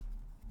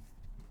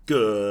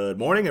Good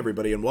morning,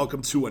 everybody, and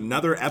welcome to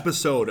another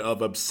episode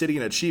of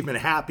Obsidian Achievement.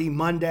 Happy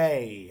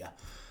Monday.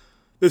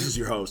 This is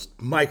your host,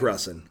 Mike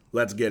Russin.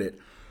 Let's get it.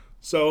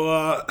 So,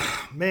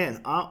 I'm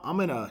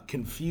in a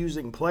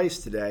confusing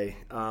place today,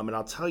 and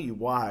I'll tell you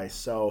why.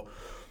 So,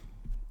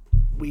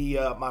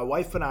 my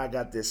wife and I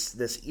got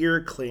this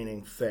ear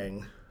cleaning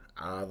thing,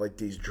 like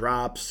these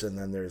drops, and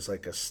then there's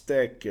like a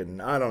stick,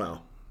 and I don't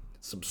know,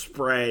 some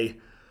spray.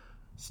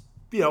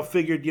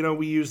 Figured,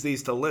 we use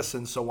these to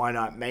listen, so why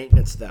not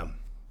maintenance them?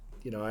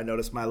 I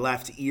noticed my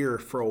left ear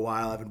for a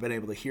while. I haven't been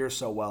able to hear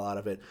so well out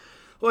of it.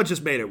 Well, it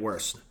just made it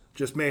worse.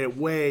 Just made it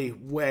way,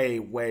 way,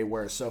 way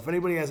worse. So if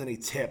anybody has any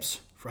tips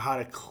for how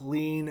to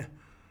clean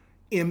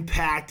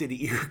impacted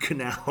ear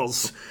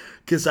canals,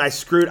 because I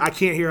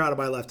can't hear out of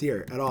my left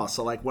ear at all.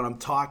 So like when I'm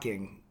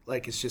talking,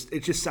 like it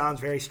just sounds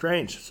very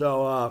strange.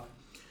 So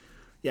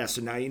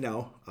so now you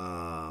know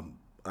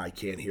I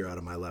can't hear out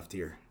of my left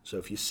ear. So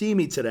if you see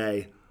me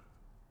today,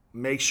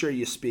 make sure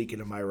you speak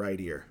into my right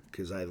ear,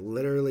 because I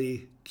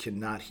literally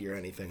cannot hear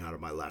anything out of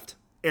my left.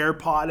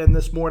 AirPod in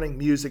this morning,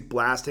 music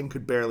blasting,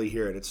 could barely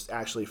hear it. It's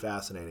actually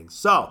fascinating.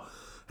 So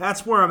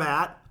that's where I'm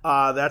at.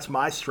 That's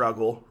my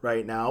struggle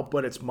right now,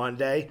 but it's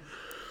Monday.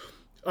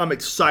 I'm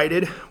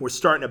excited. We're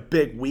starting a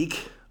big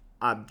week.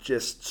 I'm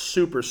just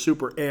super,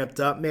 super amped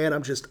up, man.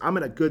 I'm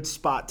in a good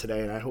spot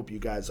today, and I hope you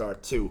guys are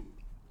too.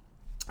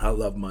 I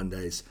love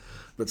Mondays.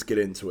 Let's get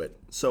into it.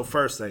 So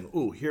first thing,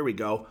 here we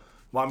go.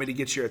 Want me to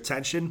get your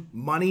attention?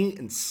 Money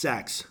and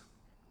sex.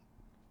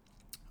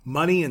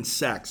 Money and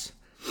sex.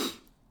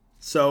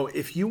 So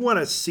if you want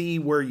to see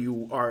where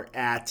you are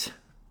at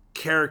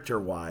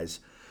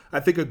character-wise, I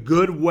think a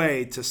good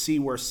way to see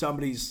where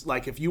somebody's,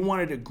 like if you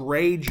wanted to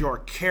grade your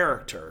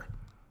character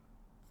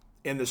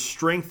and the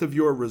strength of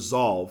your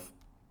resolve,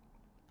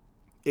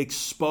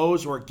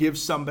 expose or give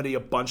somebody a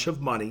bunch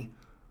of money,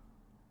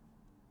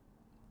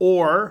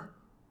 or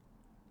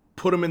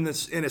put them in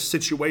a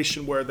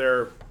situation where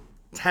they're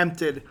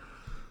tempted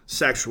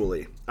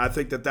sexually. I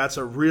think that's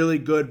a really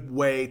good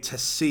way to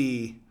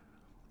see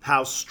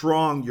how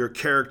strong your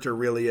character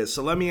really is.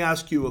 So let me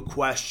ask you a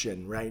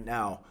question right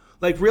now.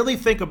 Like, really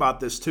think about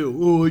this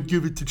too. I'd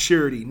give it to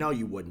charity. No,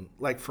 you wouldn't.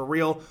 Like, for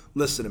real,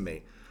 listen to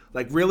me.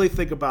 Like, really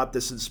think about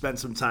this and spend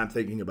some time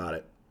thinking about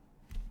it.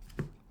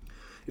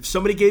 If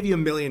somebody gave you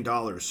 $1 million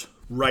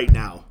right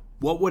now,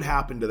 what would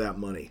happen to that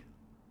money?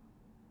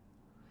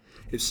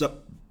 If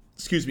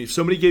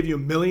somebody gave you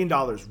 $1 million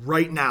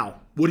right now,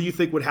 what do you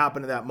think would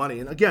happen to that money?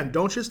 And again,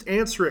 don't just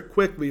answer it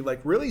quickly. Like,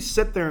 really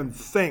sit there and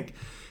think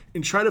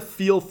and try to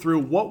feel through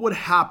what would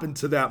happen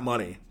to that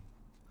money.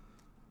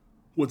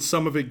 Would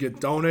some of it get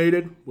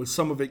donated? Would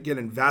some of it get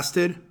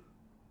invested?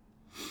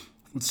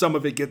 Would some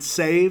of it get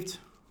saved?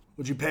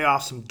 Would you pay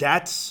off some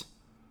debts?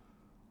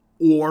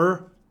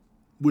 Or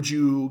would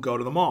you go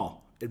to the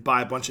mall and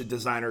buy a bunch of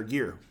designer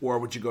gear? Or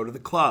would you go to the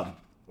club?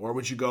 Or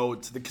would you go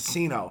to the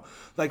casino?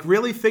 Like,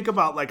 really think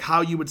about like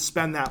how you would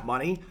spend that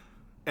money.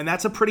 And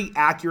that's a pretty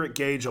accurate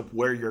gauge of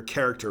where your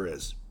character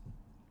is.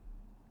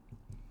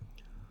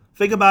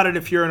 Think about it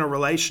if you're in a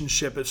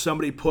relationship. If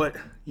somebody put,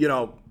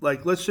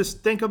 let's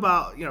just think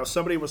about,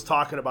 somebody was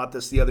talking about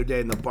this the other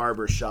day in the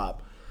barber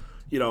shop.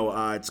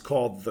 It's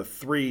called the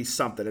 3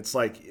 something. It's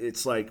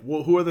like,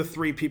 well, who are the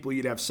 3 people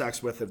you'd have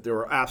sex with if there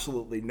were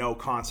absolutely no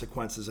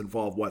consequences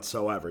involved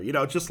whatsoever?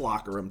 Just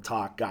locker room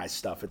talk, guy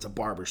stuff. It's a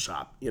barber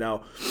shop,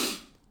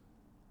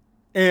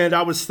 And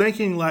I was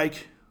thinking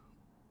like,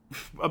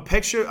 a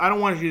picture, I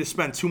don't want you to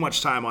spend too much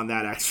time on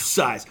that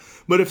exercise,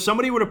 but if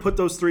somebody were to put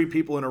those 3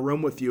 people in a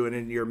room with you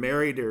and you're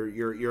married or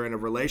you're in a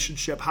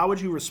relationship, how would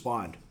you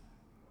respond?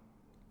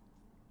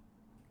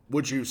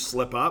 Would you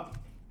slip up?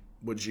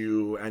 Would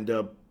you end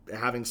up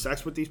having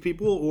sex with these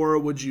people, or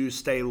would you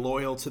stay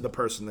loyal to the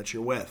person that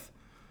you're with?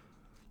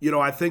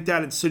 I think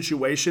that in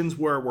situations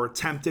where we're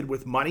tempted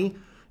with money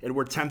and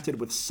we're tempted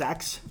with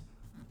sex,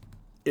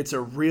 it's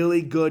a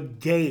really good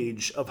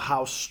gauge of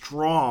how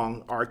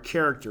strong our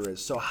character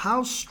is. So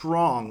how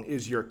strong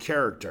is your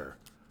character?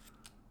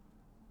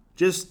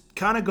 Just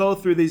kind of go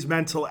through these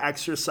mental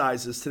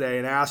exercises today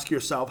and ask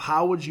yourself,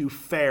 how would you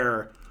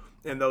fare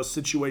in those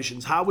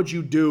situations? How would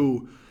you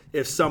do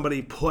if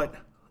somebody put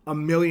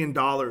 $1 million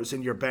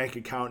in your bank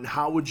account? And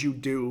how would you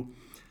do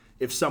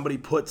if somebody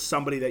put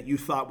somebody that you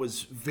thought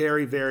was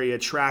very, very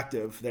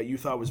attractive,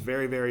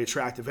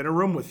 in a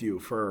room with you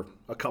for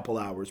a couple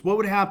hours? What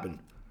would happen?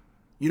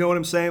 You know what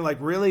I'm saying? Like,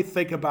 really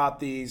think about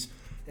these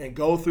and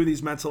go through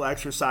these mental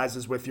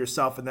exercises with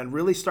yourself, and then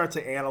really start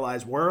to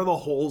analyze, where are the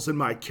holes in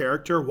my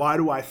character? Why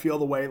do I feel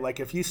the way? Like,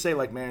 if you say,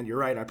 like, man, you're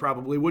right, I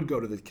probably would go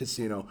to the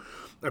casino.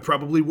 I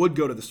probably would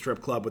go to the strip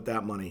club with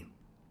that money.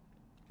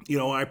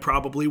 I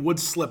probably would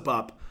slip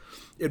up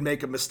and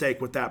make a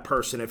mistake with that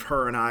person if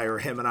her and I or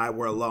him and I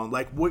were alone.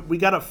 Like, we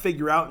got to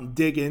figure out and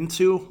dig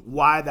into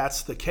why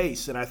that's the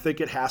case. And I think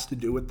it has to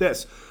do with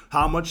this.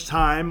 How much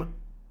time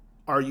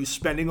are you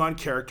spending on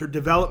character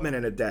development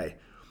in a day?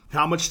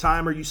 How much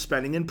time are you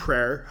spending in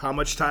prayer? How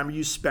much time are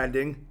you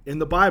spending in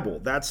the Bible?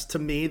 That's, to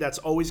me, that's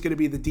always going to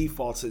be the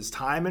default, is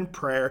time in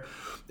prayer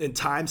and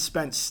time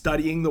spent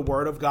studying the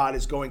Word of God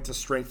is going to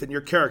strengthen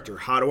your character.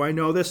 How do I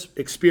know this?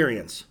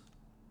 Experience.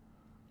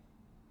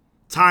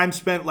 Time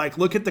spent, like,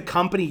 look at the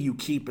company you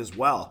keep as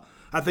well.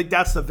 I think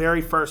that's the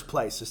very first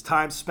place, is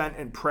time spent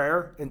in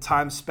prayer and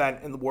time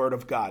spent in the Word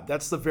of God.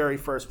 That's the very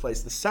first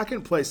place. The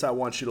second place I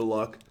want you to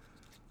look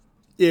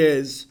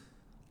is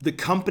the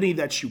company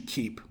that you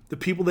keep, the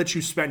people that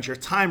you spend your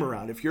time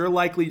around. If you're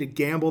likely to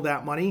gamble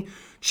that money,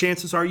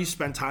 chances are you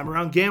spend time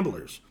around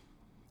gamblers.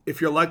 If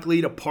you're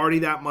likely to party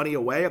that money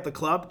away at the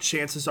club,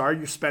 chances are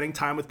you're spending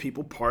time with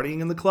people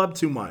partying in the club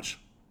too much.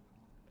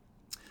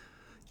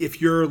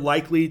 If you're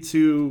likely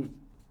to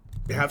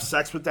have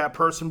sex with that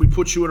person we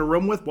put you in a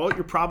room with, well,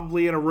 you're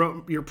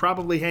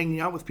probably hanging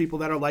out with people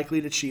that are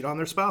likely to cheat on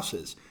their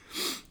spouses.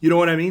 You know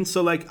what I mean?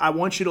 So, like, I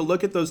want you to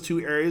look at those two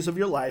areas of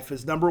your life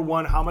as, number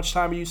one, how much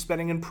time are you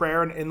spending in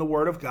prayer and in the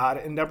Word of God?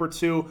 And number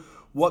two,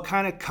 what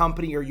kind of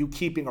company are you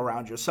keeping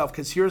around yourself?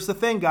 Because here's the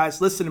thing,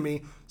 guys, listen to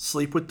me.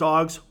 Sleep with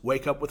dogs,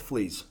 wake up with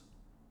fleas.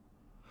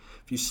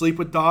 If you sleep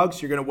with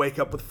dogs, you're going to wake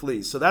up with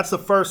fleas. So that's the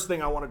first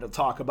thing I wanted to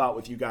talk about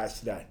with you guys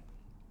today.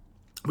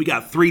 We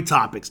got 3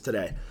 topics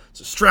today,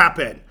 so strap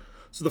in.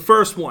 So the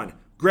first one,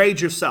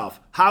 grade yourself.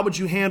 How would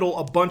you handle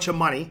a bunch of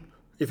money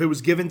if it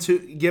was given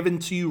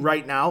to you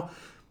right now?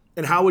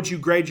 And how would you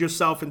grade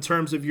yourself in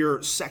terms of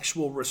your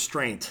sexual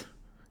restraint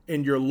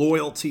and your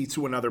loyalty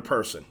to another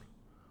person?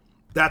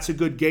 That's a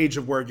good gauge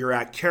of where you're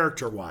at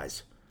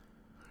character-wise.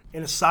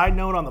 And a side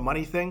note on the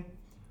money thing,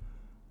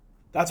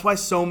 that's why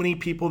so many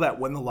people that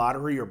win the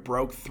lottery are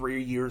broke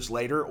 3 years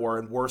later or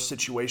in worse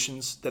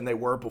situations than they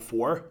were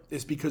before,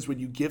 is because when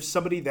you give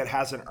somebody that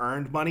hasn't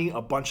earned money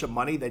a bunch of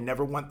money, they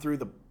never went through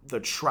the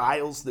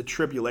trials, the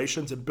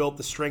tribulations, and built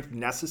the strength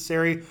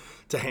necessary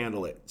to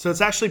handle it. So it's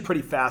actually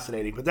pretty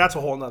fascinating, but that's a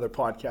whole nother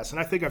podcast, and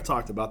I think I've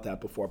talked about that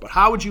before. But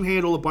how would you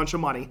handle a bunch of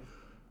money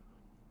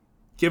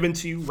given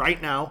to you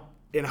right now?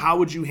 And how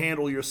would you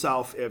handle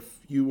yourself if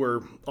you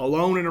were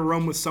alone in a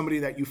room with somebody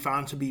that you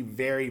found to be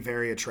very,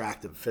 very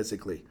attractive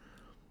physically,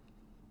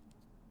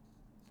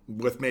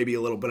 with maybe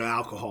a little bit of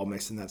alcohol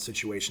mixed in that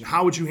situation?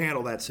 How would you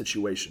handle that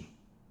situation?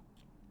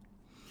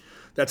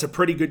 That's a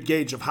pretty good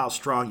gauge of how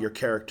strong your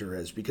character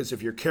is, because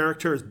if your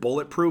character is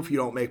bulletproof, you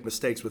don't make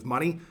mistakes with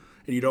money,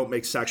 and you don't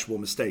make sexual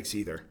mistakes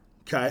either.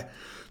 Okay?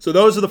 So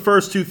those are the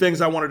first 2 things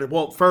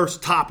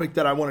first topic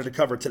that I wanted to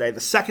cover today. The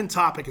second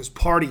topic is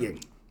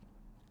partying.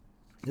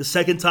 This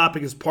is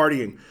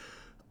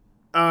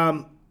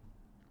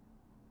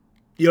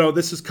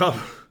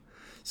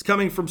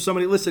coming from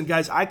somebody. Listen,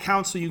 guys, I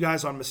counsel you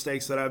guys on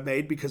mistakes that I've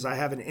made because I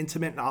have an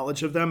intimate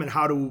knowledge of them and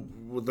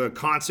the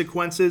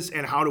consequences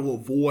and how to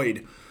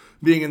avoid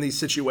being in these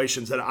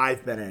situations that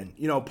I've been in.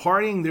 You know,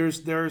 partying,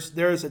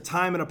 there's a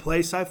time and a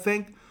place, I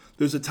think.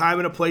 There's a time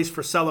and a place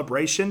for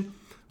celebration.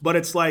 But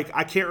it's like,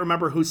 I can't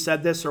remember who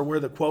said this or where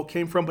the quote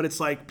came from, but it's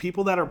like,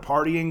 people that are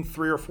partying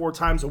 3 or 4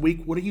 times a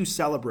week, what are you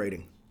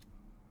celebrating?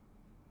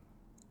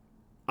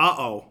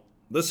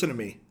 Listen to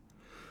me.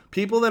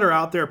 People that are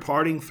out there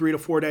partying 3 to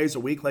 4 days a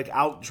week, like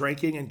out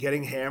drinking and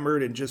getting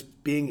hammered and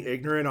just being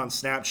ignorant on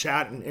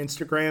Snapchat and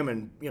Instagram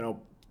and,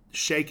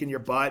 shaking your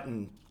butt.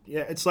 And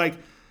yeah, it's like,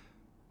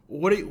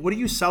 what are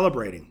you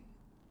celebrating?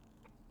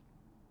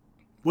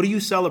 What are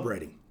you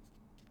celebrating?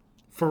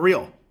 For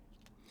real.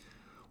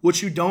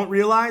 What you don't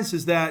realize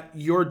is that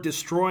you're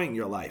destroying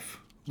your life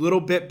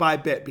little bit by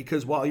bit,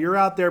 because while you're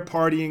out there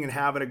partying and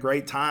having a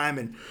great time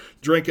and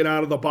drinking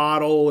out of the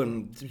bottle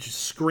and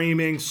just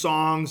screaming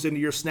songs into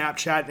your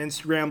Snapchat and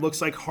Instagram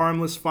looks like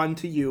harmless fun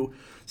to you,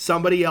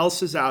 somebody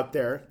else is out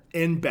there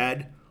in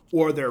bed,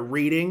 or they're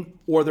reading,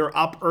 or they're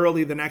up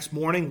early the next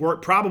morning,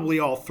 probably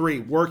all 3,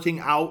 working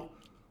out,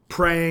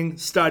 praying,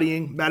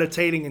 studying,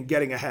 meditating, and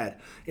getting ahead.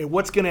 And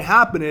what's going to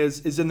happen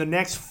is in the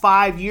next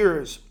 5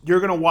 years, you're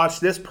going to watch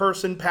this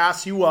person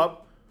pass you up,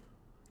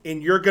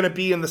 and you're going to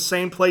be in the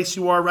same place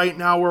you are right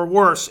now or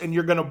worse, and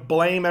you're going to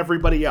blame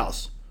everybody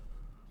else.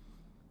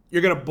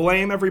 You're going to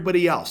blame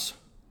everybody else.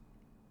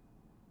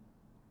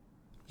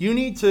 You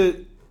need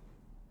to,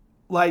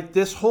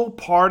 this whole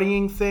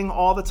partying thing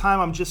all the time,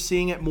 I'm just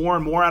seeing it more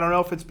and more. I don't know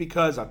if it's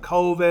because of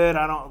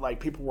COVID.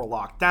 People were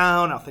locked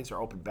down. Now things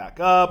are opened back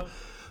up.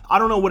 I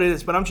don't know what it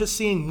is, but I'm just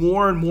seeing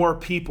more and more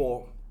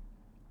people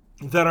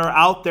that are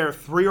out there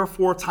 3 or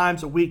 4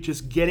 times a week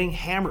just getting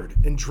hammered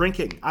and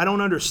drinking. I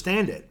don't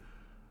understand it.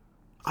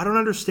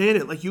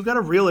 You got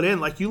to reel it in.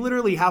 You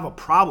literally have a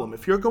problem.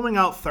 If you're going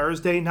out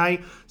Thursday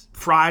night,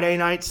 Friday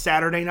night,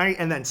 Saturday night,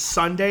 and then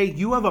Sunday,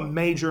 you have a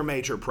major,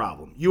 major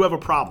problem. You have a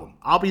problem.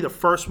 I'll be the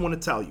first one to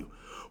tell you.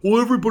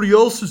 Well, everybody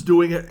else is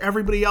doing it.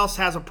 Everybody else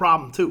has a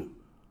problem too.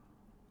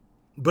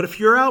 But if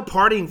you're out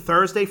partying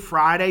Thursday,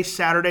 Friday,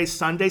 Saturday,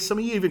 Sunday, some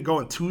of you even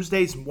going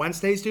Tuesdays and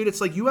Wednesdays, dude, it's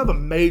like you have a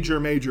major,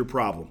 major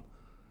problem.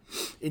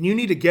 And you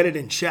need to get it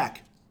in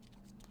check.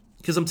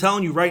 Because I'm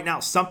telling you right now,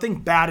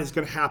 something bad is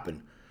going to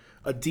happen.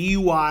 A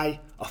DUI,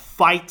 a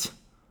fight,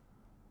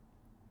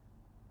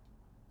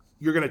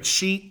 You're going to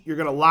cheat. You're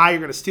going to lie. You're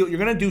going to steal. You're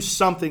going to do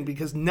something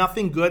because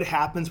nothing good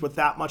happens with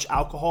that much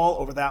alcohol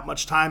over that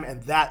much time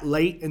and that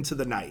late into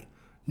the night.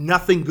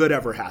 Nothing good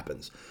ever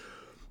happens.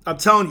 I'm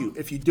telling you,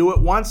 if you do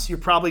it once, you're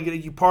probably going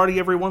to, you party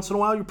every once in a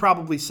while, you're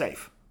probably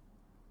safe.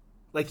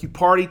 Like you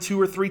party 2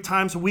 or 3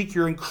 times a week,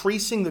 you're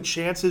increasing the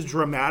chances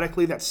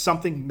dramatically that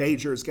something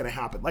major is going to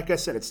happen. Like I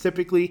said, it's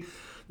typically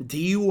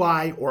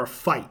DUI or a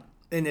fight.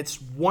 And it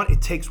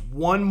takes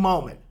one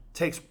moment,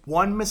 takes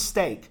one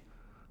mistake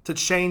to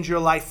change your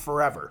life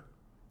forever.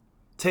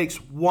 It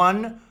takes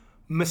one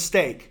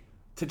mistake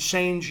to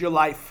change your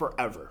life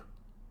forever.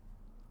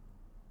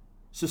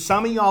 So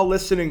some of y'all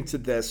listening to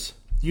this,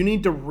 you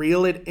need to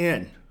reel it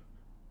in.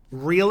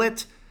 Reel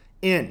it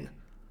in.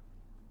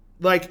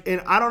 Like, and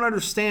I don't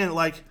understand,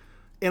 like,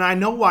 and I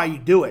know why you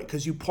do it,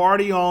 because you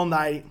party all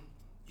night,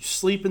 you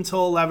sleep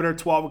until 11 or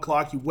 12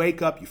 o'clock, you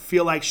wake up, you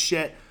feel like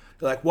shit.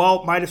 You're like,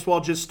 well, might as well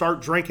just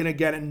start drinking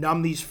again and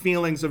numb these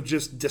feelings of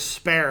just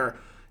despair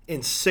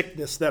and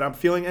sickness that I'm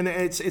feeling. And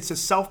it's a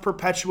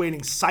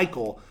self-perpetuating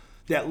cycle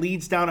that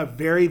leads down a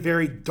very,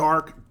 very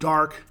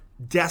dark,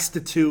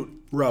 destitute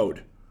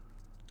road.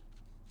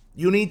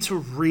 You need to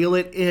reel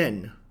it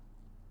in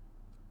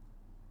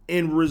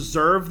and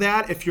reserve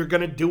that. If you're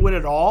going to do it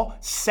at all,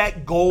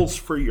 set goals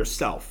for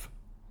yourself.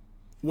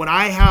 When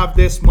I have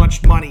this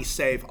much money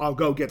saved, I'll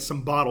go get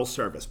some bottle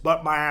service,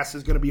 but my ass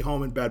is going to be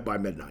home in bed by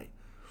midnight.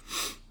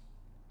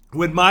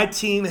 When my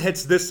team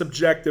hits this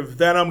objective,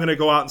 then I'm going to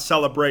go out and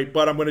celebrate,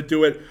 but I'm going to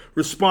do it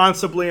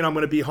responsibly and I'm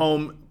going to be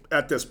home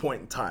at this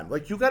point in time.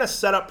 Like, you got to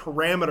set up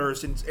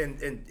parameters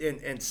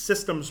and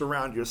systems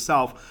around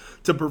yourself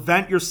to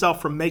prevent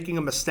yourself from making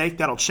a mistake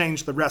that'll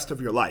change the rest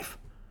of your life.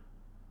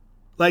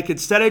 Like,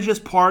 instead of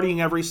just partying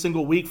every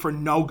single week for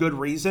no good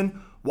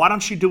reason, why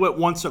don't you do it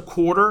once a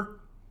quarter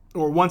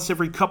or once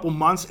every couple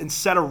months and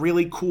set a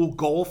really cool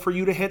goal for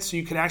you to hit so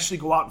you can actually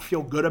go out and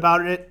feel good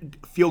about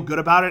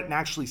it and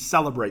actually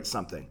celebrate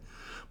something.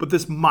 But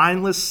this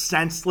mindless,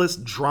 senseless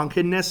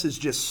drunkenness is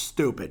just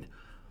stupid.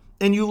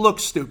 And you look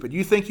stupid.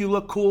 You think you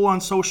look cool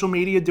on social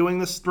media doing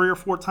this 3 or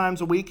 4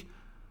 times a week?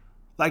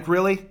 Like,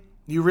 really?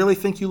 You really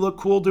think you look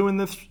cool doing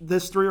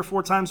this 3 or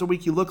 4 times a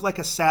week? You look like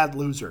a sad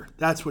loser.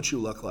 That's what you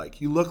look like.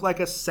 You look like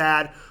a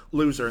sad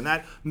loser. And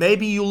that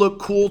maybe you look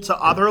cool to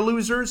other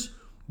losers,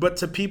 but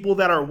to people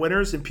that are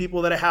winners and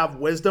people that have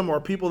wisdom or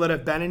people that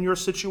have been in your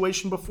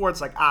situation before,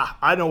 it's like,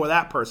 I know where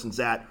that person's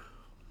at.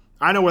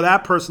 I know where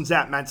that person's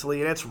at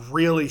mentally, and it's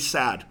really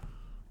sad.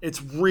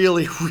 It's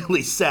really,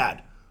 really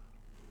sad.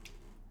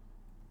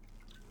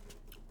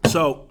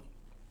 So,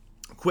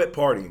 quit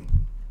partying.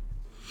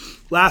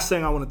 Last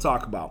thing I want to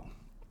talk about.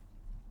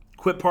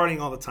 Quit partying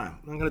all the time.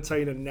 I'm going to tell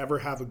you to never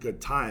have a good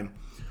time.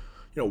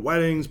 You know,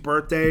 weddings,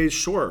 birthdays,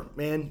 sure,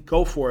 man,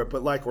 go for it.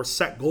 But or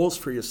set goals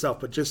for yourself.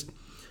 But just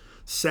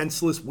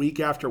senseless week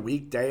after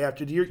week, day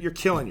after day, you're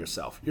killing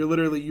yourself. You're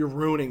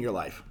ruining your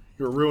life.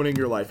 You're ruining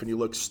your life, and you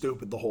look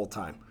stupid the whole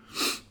time.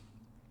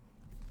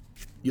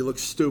 You look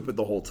stupid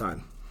the whole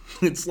time.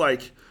 It's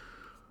like,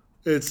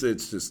 it's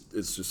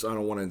just, I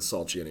don't want to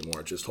insult you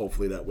anymore. Just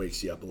hopefully that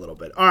wakes you up a little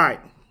bit. All right.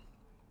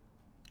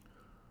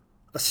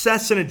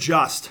 Assess and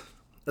adjust.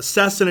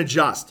 Assess and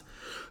adjust.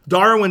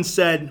 Darwin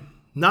said,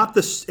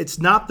 it's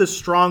not the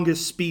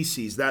strongest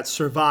species that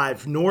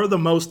survive, nor the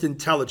most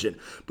intelligent,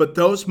 but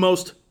those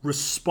most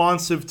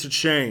responsive to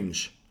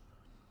change.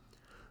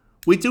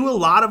 We do a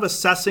lot of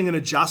assessing and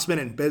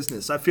adjustment in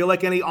business. I feel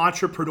like any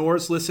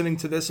entrepreneurs listening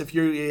to this, if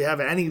you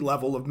have any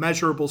level of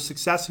measurable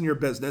success in your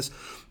business,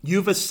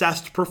 you've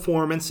assessed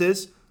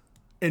performances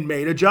and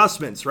made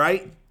adjustments,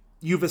 right?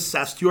 You've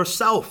assessed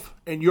yourself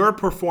and your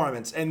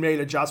performance and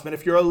made adjustment.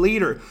 If you're a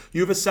leader,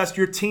 you've assessed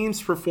your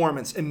team's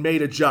performance and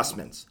made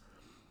adjustments.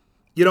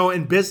 You know,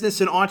 in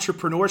business and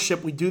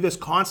entrepreneurship, we do this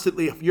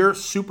constantly. If you're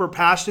super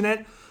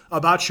passionate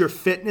about your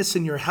fitness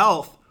and your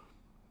health,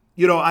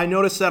 you know, I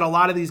notice that a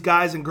lot of these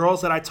guys and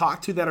girls that I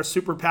talk to that are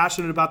super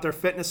passionate about their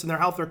fitness and their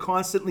health, they're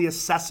constantly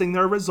assessing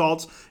their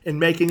results and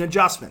making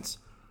adjustments.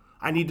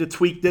 I need to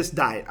tweak this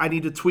diet. I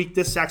need to tweak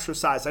this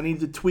exercise. I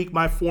need to tweak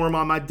my form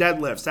on my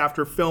deadlifts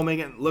after filming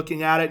it and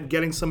looking at it and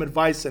getting some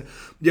advice. And,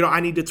 you know, I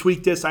need to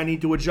tweak this. I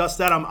need to adjust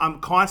that. I'm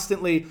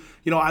constantly,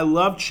 you know, I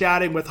love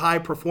chatting with high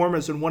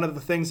performers. And one of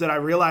the things that I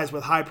realize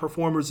with high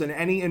performers in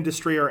any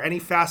industry or any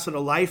facet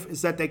of life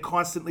is that they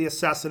constantly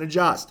assess and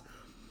adjust.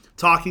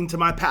 Talking to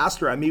my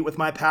pastor, I meet with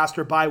my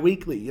pastor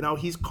bi-weekly. You know,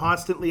 he's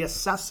constantly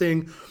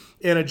assessing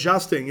and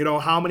adjusting. You know,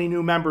 how many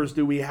new members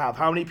do we have?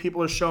 How many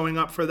people are showing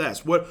up for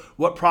this?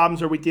 What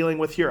problems are we dealing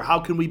with here? How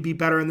can we be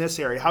better in this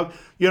area? How,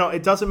 you know,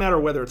 it doesn't matter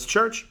whether it's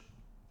church,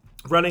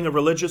 running a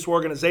religious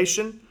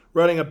organization,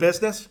 running a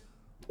business,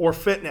 or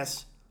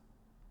fitness.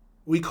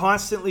 We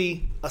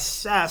constantly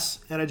assess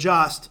and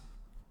adjust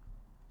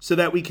so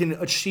that we can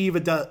achieve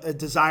a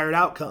desired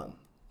outcome.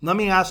 Let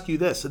me ask you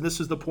this, and this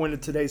is the point of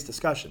today's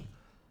discussion.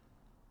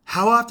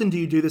 How often do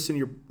you do this in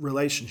your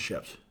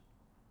relationships?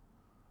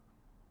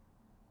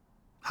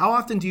 How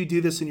often do you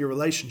do this in your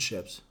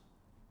relationships?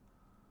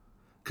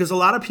 Because a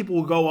lot of people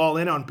will go all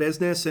in on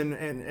business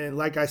and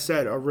like I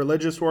said, a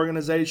religious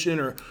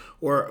organization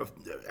or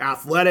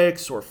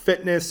athletics or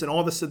fitness and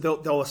all this.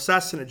 They'll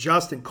assess and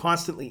adjust and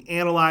constantly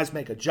analyze,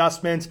 make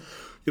adjustments,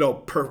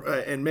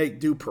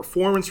 do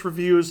performance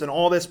reviews and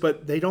all this,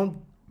 but they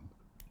don't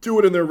do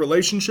it in their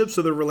relationships.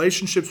 So their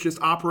relationships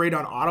just operate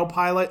on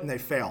autopilot and they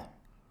fail.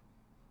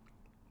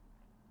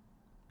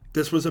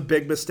 This was a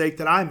big mistake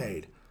that I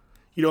made.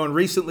 And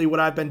recently what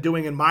I've been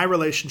doing in my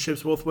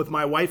relationships, both with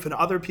my wife and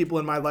other people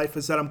in my life,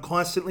 is that I'm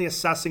constantly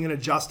assessing and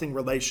adjusting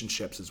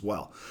relationships as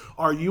well.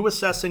 Are you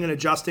assessing and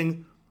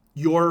adjusting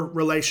your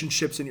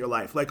relationships in your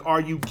life? Like,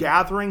 are you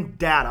gathering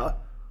data,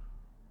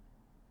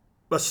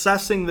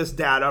 assessing this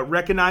data,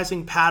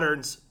 recognizing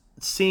patterns,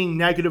 seeing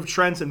negative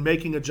trends and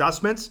making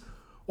adjustments?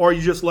 Or are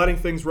you just letting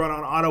things run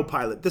on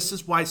autopilot? This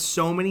is why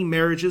so many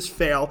marriages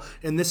fail,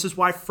 and this is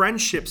why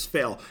friendships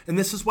fail, and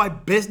this is why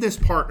business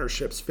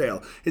partnerships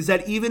fail, is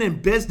that even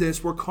in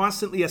business, we're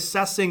constantly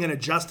assessing and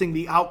adjusting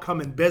the outcome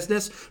in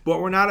business,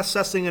 but we're not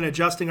assessing and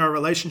adjusting our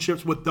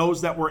relationships with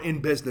those that we're in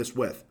business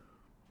with.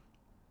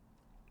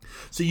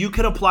 So you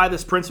can apply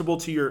this principle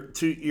to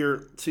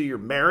your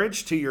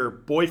marriage, to your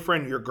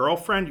boyfriend, your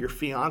girlfriend, your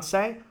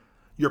fiance,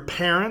 your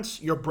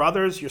parents, your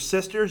brothers, your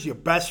sisters, your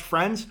best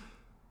friends,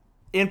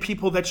 and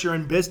people that you're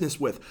in business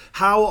with.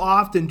 How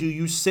often do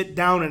you sit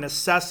down and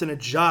assess and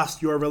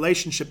adjust your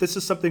relationship? This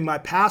is something my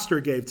pastor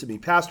gave to me.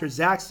 Pastor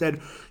Zach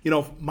said,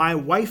 my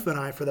wife and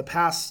I for the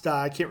past,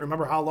 I can't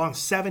remember how long,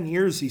 7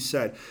 years, he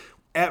said,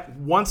 at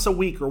once a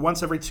week or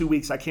once every 2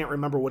 weeks, I can't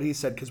remember what he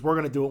said because we're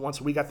going to do it once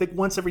a week. I think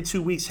once every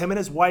 2 weeks, him and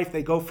his wife,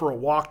 they go for a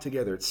walk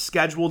together. It's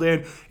scheduled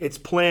in, it's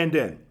planned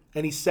in.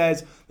 And he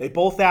says they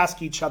both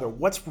ask each other,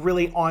 what's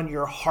really on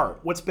your heart?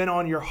 What's been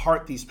on your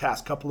heart these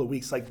past couple of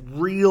weeks? Like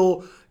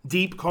real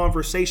deep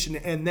conversation.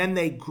 And then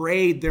they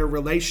grade their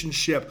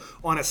relationship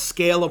on a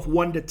scale of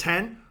 1 to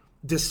 10,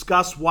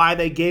 discuss why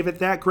they gave it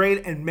that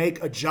grade, and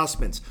make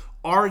adjustments.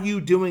 Are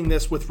you doing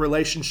this with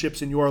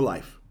relationships in your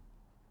life?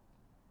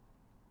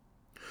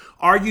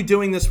 Are you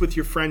doing this with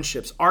your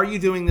friendships? Are you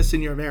doing this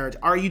in your marriage?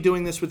 Are you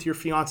doing this with your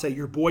fiance,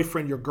 your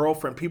boyfriend, your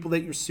girlfriend, people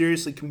that you're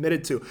seriously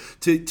committed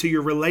to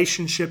your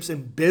relationships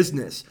in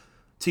business,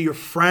 to your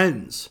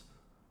friends?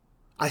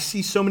 I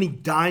see so many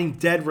dying,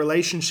 dead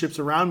relationships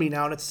around me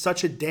now, and it's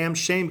such a damn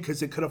shame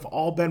because it could have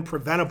all been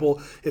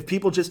preventable if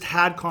people just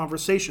had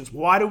conversations.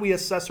 Why do we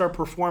assess our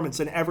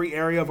performance in every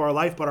area of our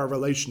life but our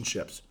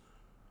relationships?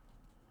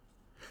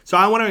 So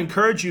I want to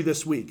encourage you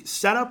this week.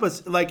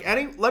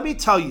 Let me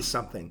tell you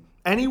something.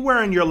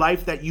 Anywhere in your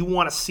life that you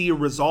want to see a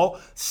result,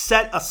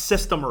 set a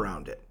system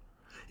around it.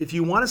 If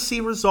you want to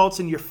see results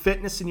in your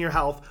fitness and your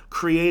health,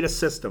 create a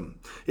system.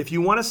 If you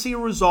want to see a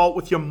result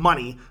with your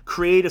money,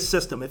 create a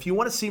system. If you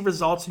want to see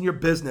results in your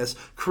business,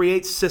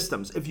 create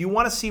systems. If you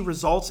want to see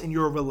results in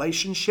your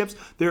relationships,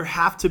 there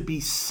have to be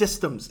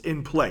systems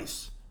in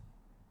place.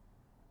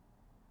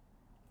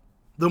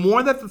 The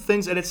more that the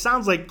things, and it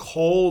sounds like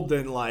cold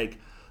and like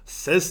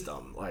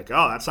system, like,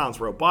 oh, that sounds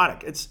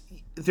robotic.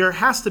 There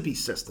has to be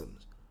systems.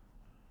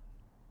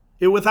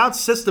 Without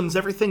systems,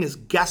 everything is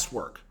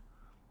guesswork.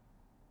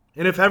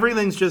 And if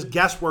everything's just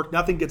guesswork,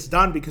 nothing gets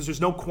done because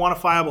there's no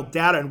quantifiable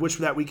data in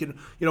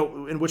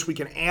which we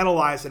can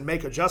analyze and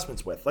make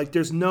adjustments with.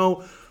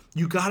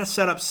 You got to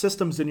set up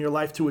systems in your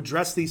life to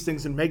address these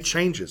things and make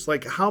changes.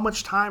 Like, how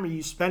much time are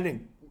you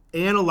spending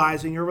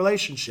analyzing your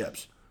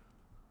relationships?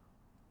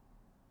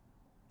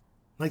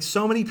 Like,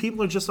 so many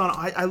people are just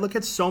I look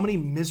at so many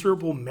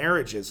miserable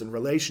marriages and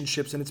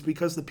relationships, and it's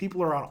because the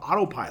people are on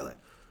autopilot.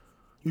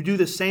 You do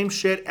the same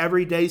shit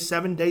every day,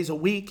 7 days a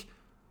week,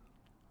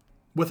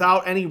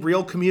 without any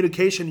real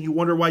communication. You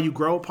wonder why you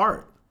grow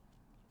apart.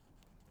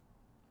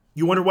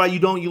 You wonder why you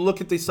look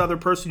at this other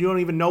person, you don't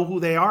even know who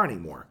they are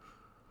anymore.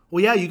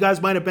 Well, yeah, you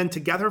guys might have been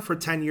together for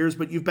 10 years,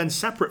 but you've been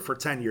separate for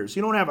 10 years.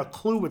 You don't have a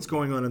clue what's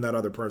going on in that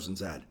other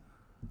person's head.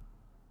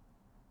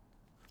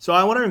 So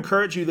I want to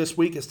encourage you this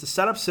week is to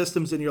set up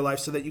systems in your life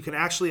so that you can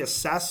actually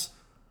assess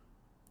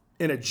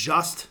and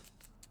adjust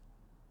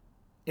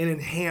and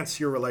enhance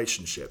your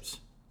relationships.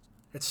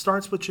 It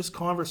starts with just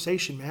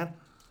conversation, man.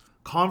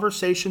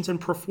 Conversations and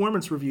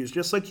performance reviews,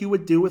 just like you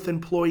would do with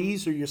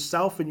employees or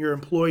yourself and your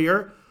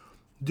employer.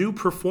 Do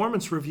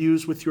performance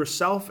reviews with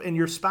yourself and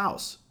your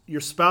spouse,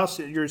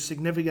 your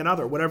significant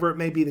other, whatever it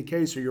may be the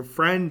case, or your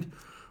friend,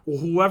 or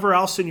whoever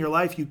else in your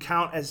life you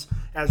count as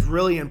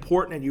really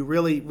important and you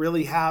really,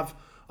 really have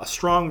a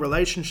strong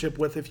relationship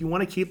with. If you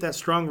want to keep that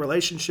strong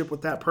relationship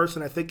with that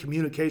person, I think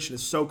communication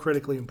is so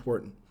critically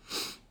important.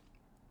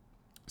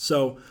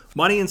 So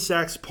money and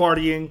sex,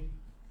 partying,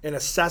 and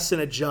assess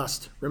and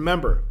adjust.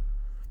 Remember,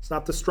 it's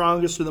not the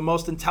strongest or the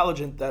most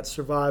intelligent that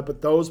survive,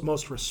 but those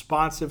most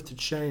responsive to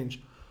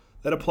change.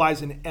 That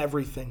applies in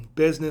everything.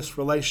 Business,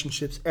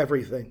 relationships,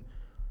 everything.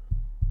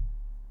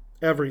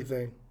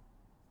 Everything.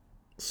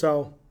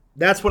 So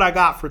that's what I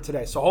got for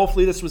today. So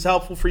hopefully this was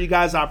helpful for you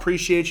guys. I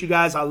appreciate you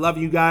guys. I love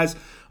you guys.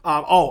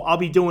 I'll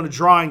be doing a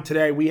drawing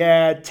today. We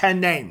had 10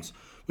 names.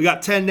 We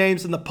got 10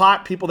 names in the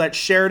pot, people that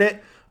shared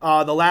it.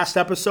 the last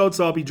episode,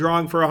 so I'll be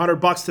drawing for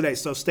 $100 today.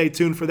 So stay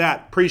tuned for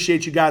that.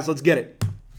 Appreciate you guys. Let's get it.